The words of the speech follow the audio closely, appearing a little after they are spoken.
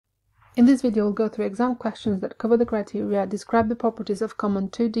In this video, we'll go through exam questions that cover the criteria, describe the properties of common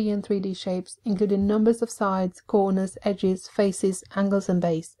 2D and 3D shapes, including numbers of sides, corners, edges, faces, angles and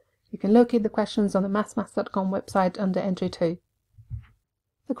base. You can locate the questions on the mathsmaths.com website under Entry 2.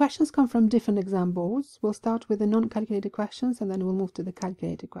 The questions come from different exam boards. We'll start with the non-calculated questions and then we'll move to the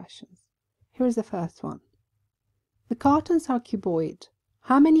calculated questions. Here is the first one. The cartons are cuboid.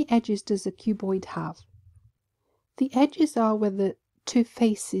 How many edges does a cuboid have? The edges are where the two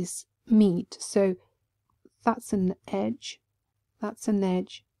faces meet, so that's an edge, that's an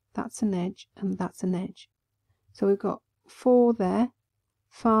edge, that's an edge, and that's an edge. So we've got 4 there,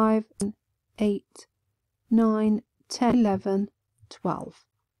 5, 8, 9, 10, 11, 12.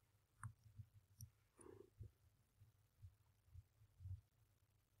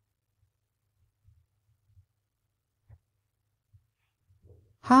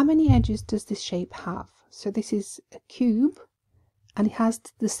 How many edges does this shape have? So this is a cube, and it has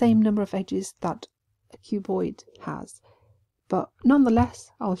the same number of edges that a cuboid has. But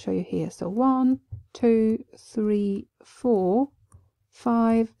nonetheless, I'll show you here. So 1, 2, 3, 4,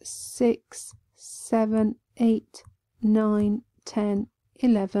 5, 6, 7, 8, 9, 10,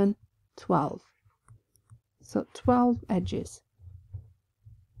 11, 12. So 12 edges.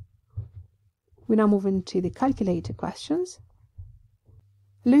 We now move into the calculated questions.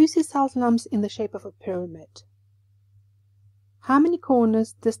 Lucy sells lamps in the shape of a pyramid. How many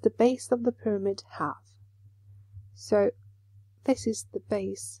corners does the base of the pyramid have? So this is the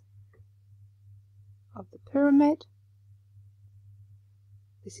base of the pyramid.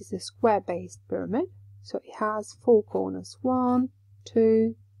 This is a square-based pyramid, so it has 4 corners. 1,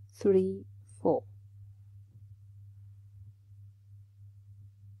 2, 3, 4.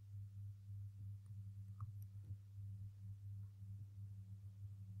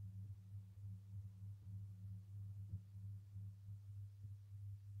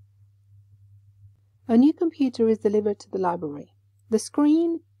 A new computer is delivered to the library. The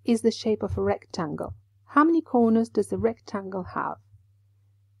screen is the shape of a rectangle. How many corners does the rectangle have?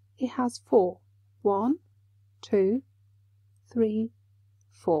 It has 4. 1, 2, 3,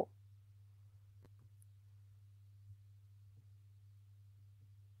 4.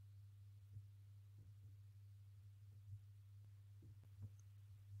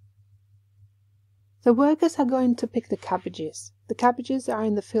 The workers are going to pick the cabbages. The cabbages are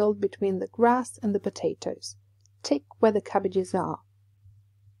in the field between the grass and the potatoes. Tick where the cabbages are.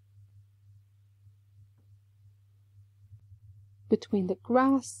 Between the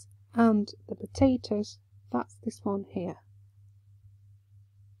grass and the potatoes, that's this one here.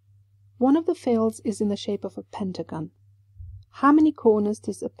 One of the fields is in the shape of a pentagon. How many corners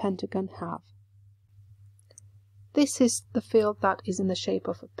does a pentagon have? This is the field that is in the shape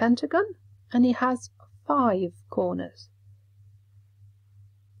of a pentagon, and it has 5 corners.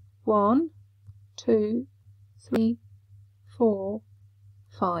 1, 2, 3, 4,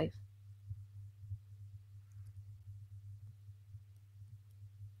 5.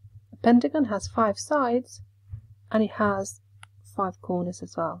 A pentagon has 5 sides and it has 5 corners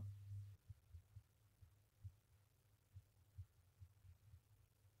as well.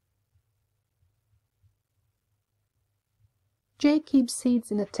 Jay keeps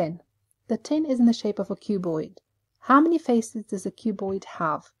seeds in a tin. The tin is in the shape of a cuboid. How many faces does a cuboid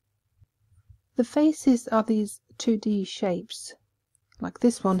have? The faces are these 2D shapes, like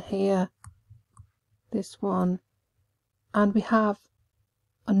this one here, this one, and we have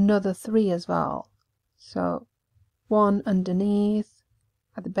another 3 as well. So 1 underneath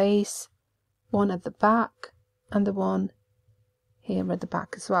at the base, 1 at the back, and the one here at the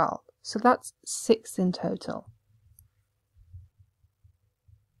back as well. So that's 6 in total.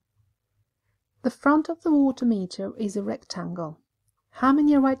 The front of the water meter is a rectangle. How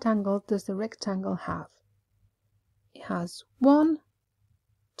many right angles does the rectangle have? It has 1,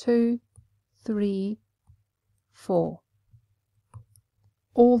 2, 3, 4.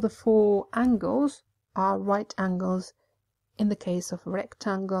 All the 4 angles are right angles in the case of a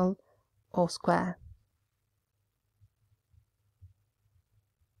rectangle or square.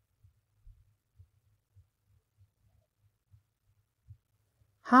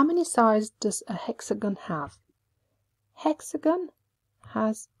 How many sides does a hexagon have? Hexagon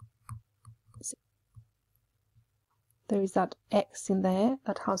has, there is that X in there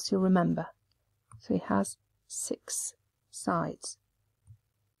that helps you remember. So it has 6 sides.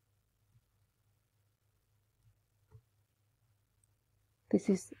 This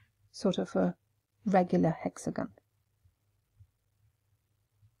is sort of a regular hexagon.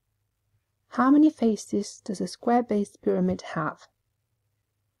 How many faces does a square-based pyramid have?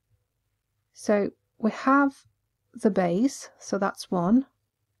 So we have the base, so that's 1.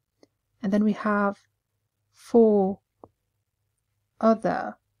 and then we have 4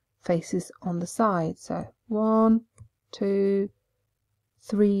 other faces on the side. So 1, 2,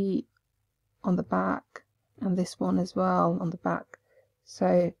 3 on the back, and this one as well on the back.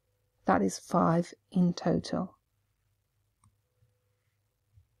 So that is 5 in total.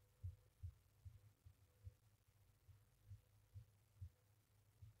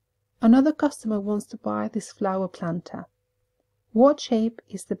 Another customer wants to buy this flower planter. What shape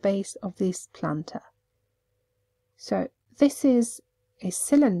is the base of this planter? So this is a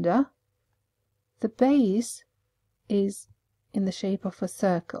cylinder. The base is in the shape of a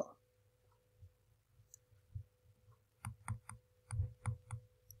circle.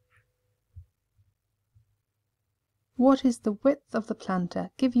 What is the width of the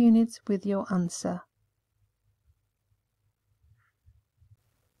planter? Give units with your answer.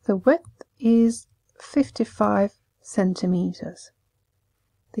 The width is 55 centimeters.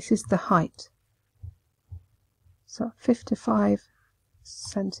 This is the height. So 55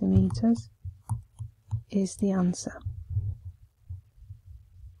 centimeters is the answer.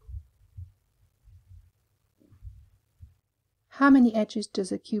 How many edges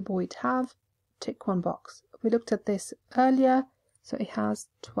does a cuboid have? Tick one box. We looked at this earlier, so it has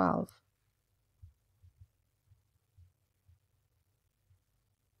 12.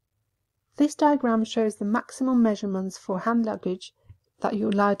 This diagram shows the maximum measurements for hand luggage that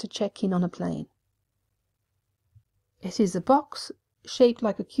you're allowed to check in on a plane. It is a box shaped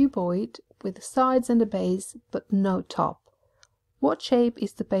like a cuboid with sides and a base but no top. What shape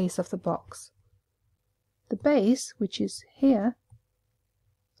is the base of the box? The base, which is here,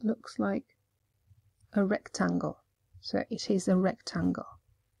 looks like a rectangle. So it is a rectangle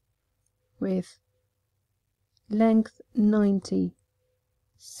with length 90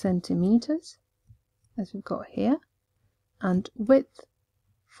 centimeters, as we've got here, and width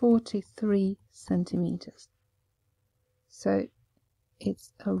 43 centimeters. So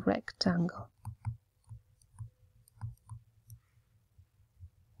it's a rectangle.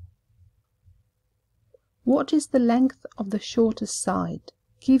 What is the length of the shortest side?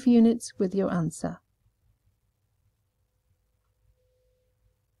 Give units with your answer.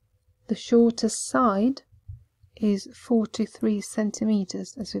 The shortest side is 43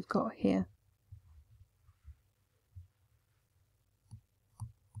 centimeters, as we've got here.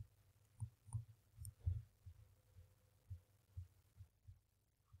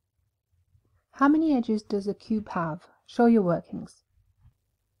 How many edges does a cube have? Show your workings.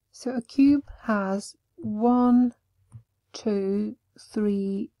 So a cube has 1, 2,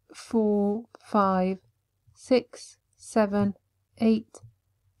 3, 4, 5, 6, 7, 8,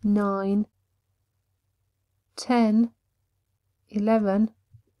 9, 10, 11,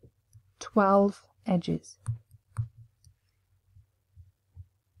 12 edges.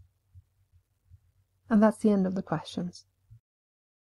 And that's the end of the questions.